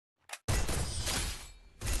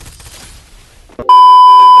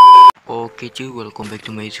Oke cuy, welcome back to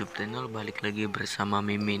my YouTube channel. Balik lagi bersama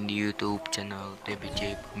Mimin di YouTube channel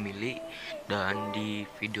TBC Pemilih. Dan di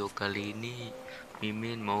video kali ini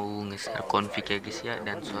Mimin mau nge-share config ya guys ya.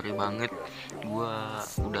 Dan sorry banget, gua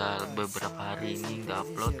udah beberapa hari ini nggak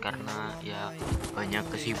upload karena ya banyak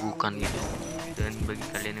kesibukan gitu. Dan bagi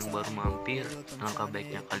kalian yang baru mampir, langkah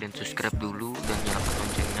baiknya kalian subscribe dulu dan nyalakan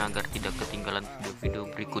loncengnya agar tidak ketinggalan video-video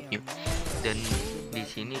berikutnya. Dan di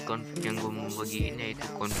sini config yang gue mau bagiin yaitu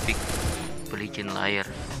config Pelicin Layar,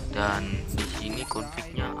 dan di sini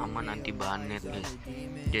confignya aman anti banet guys.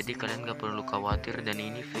 Jadi kalian gak perlu khawatir, dan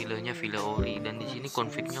ini filenya file ori, dan di sini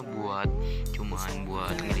confignya cuman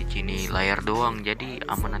buat ngelicini layar doang, jadi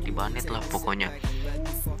aman anti banet lah pokoknya.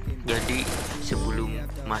 Jadi sebelum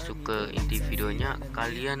masuk ke inti videonya,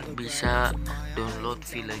 kalian bisa download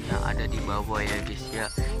filenya ada di bawah ya guys ya,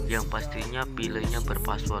 yang pastinya filenya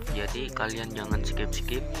berpassword. Jadi kalian jangan skip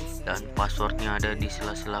dan passwordnya ada di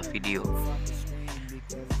sela-sela video.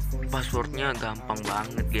 Passwordnya gampang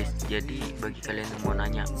banget guys. Jadi bagi kalian yang mau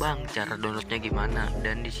nanya, bang cara downloadnya gimana,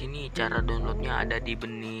 dan di sini cara downloadnya ada di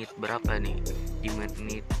menit berapa nih, di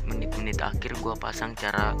menit akhir gua pasang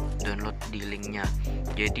cara download di linknya.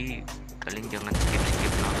 Jadi kalian jangan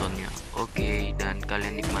skip nontonnya. Oke, dan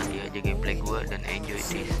kalian nikmati aja gameplay gua dan enjoy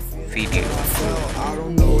this video.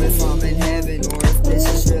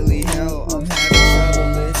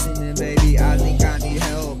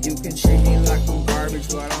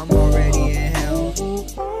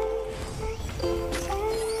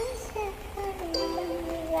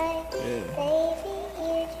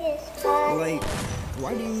 Like,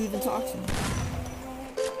 why do you even talk to me?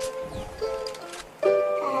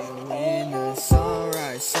 When the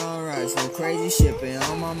sunrise, no crazy shit been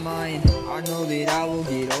on my mind. I know that I will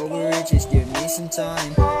get over it, just give me some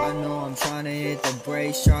time. I know I'm trying to hit the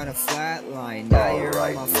brakes, trying to flatline. Now you're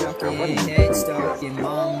on my fucking head, stuck in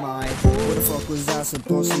my mind. Where the fuck was I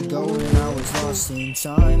supposed to go when I was lost in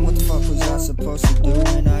time? What the fuck was I supposed to do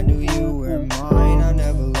when I knew you were mine? I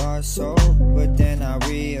never lost hope, but then I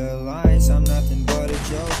realized I'm nothing but a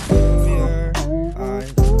joke through your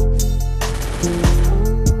eyes.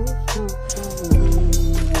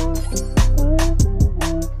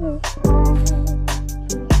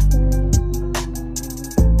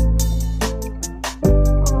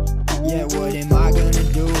 Yeah, what am I gonna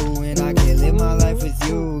do when I can't live my life with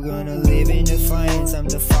you? Gonna live in defiance, I'm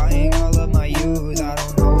defying all of my youth. I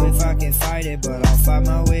don't know if I can fight it, but I'll fight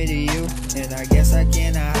my way to you. And I guess I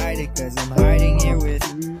cannot hide it, cause I'm hiding here with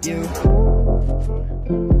you.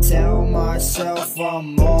 Tell myself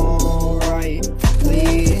I'm alright,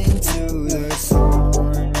 leading to the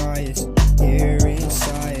sunrise, here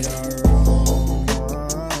inside our own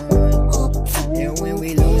minds. And when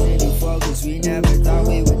we lose focus, we never thought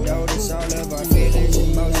we would notice all of our feelings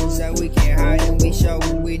and emotions that we can't hide, and we show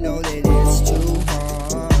when we know that it's too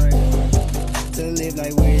hard to live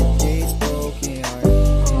like with this broken heart.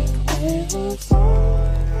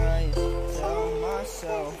 Sunrise, tell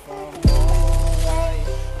myself I'm alright,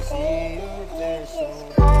 see you there so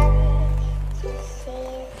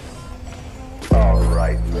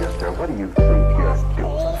Alright, mister, what do you think you're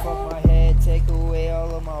doing? fuck my head, take away all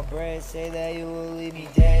of my bread. Say that you will leave me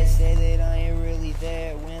dead, say that I ain't really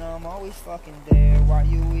there when I'm always fucking there. Why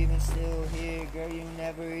you even still here, girl? You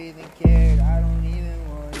never even cared. I don't even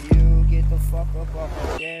want you, get the fuck up off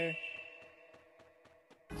my chair.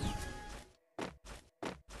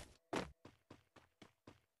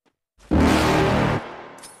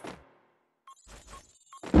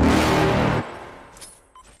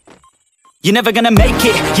 You're never gonna make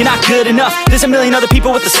it, you're not good enough. There's a million other people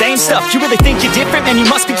with the same stuff. You really think you're different? Man, you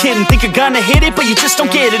must be kidding. Think you're gonna hit it, but you just don't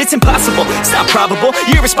get it. It's impossible, it's not probable,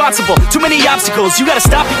 you're irresponsible. Too many obstacles, you gotta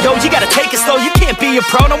stop it, yo. You gotta take it slow, you can't be a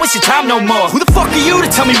pro. Don't waste your time no more. Who the fuck are you to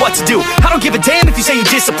tell me what to do? I don't give a damn if you say you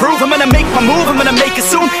disapprove. I'm gonna make my move, I'm gonna make it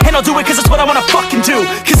soon. And I'll do it cause it's what I wanna fucking do.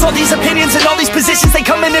 Cause all these opinions and all these positions, they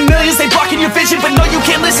come in millions, they blocking your vision. But no, you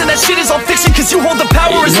can't listen, that shit is all fiction. Cause you hold the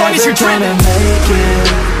power as long as you're dreaming.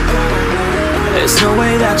 There's no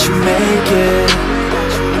way that you make it,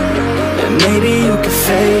 and maybe you can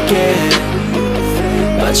fake it,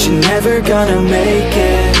 but you're never gonna make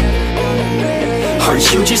it. Are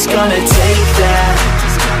you just gonna take that?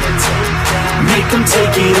 Make them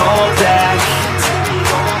take it all back.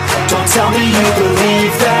 Don't tell me you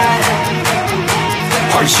believe that.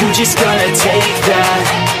 Are you just gonna take that?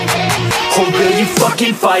 Or will you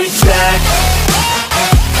fucking fight back?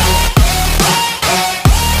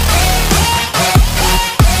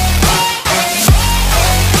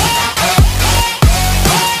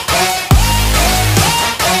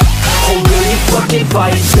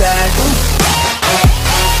 Fight back.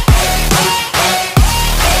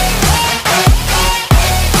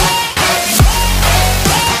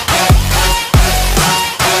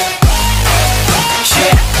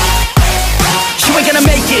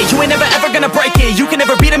 ain't never ever gonna break it. You can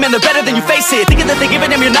never beat them and they're better than you, face it. Thinking that they give a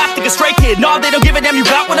damn, you're not, think a stray kid. No, they don't give a damn, you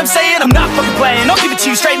got what I'm saying? I'm not fucking playing, I'll give it to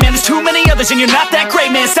you straight, man. There's too many others and you're not that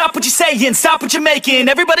great, man. Stop what you're saying, stop what you're making.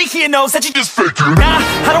 Everybody here knows that you just faking. Nah,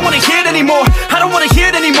 I don't wanna hear it anymore, I don't wanna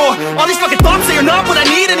hear it anymore. All these fucking thoughts, they are not what I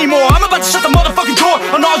need anymore. I'm about to shut the motherfucking door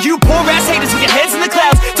on all you poor ass haters with your heads in the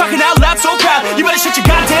clouds, talking out loud so proud. You better shut your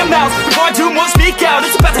goddamn mouth before I do more, speak out.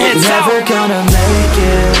 It's about to head south. Never gonna make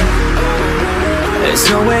it. There's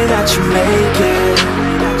no way that you make it.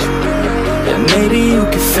 And maybe you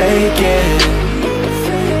can fake it,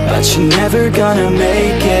 but you're never gonna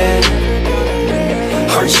make it.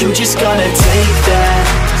 Are you just gonna take that?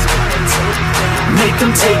 Make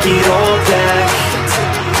them take it all back.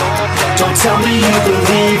 Don't tell me you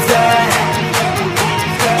believe that.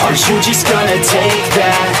 Are you just gonna take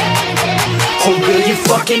that? Or will you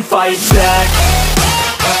fucking fight back?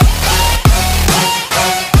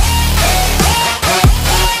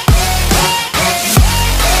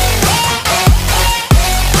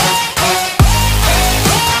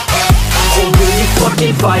 Or will you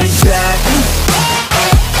fucking fight back?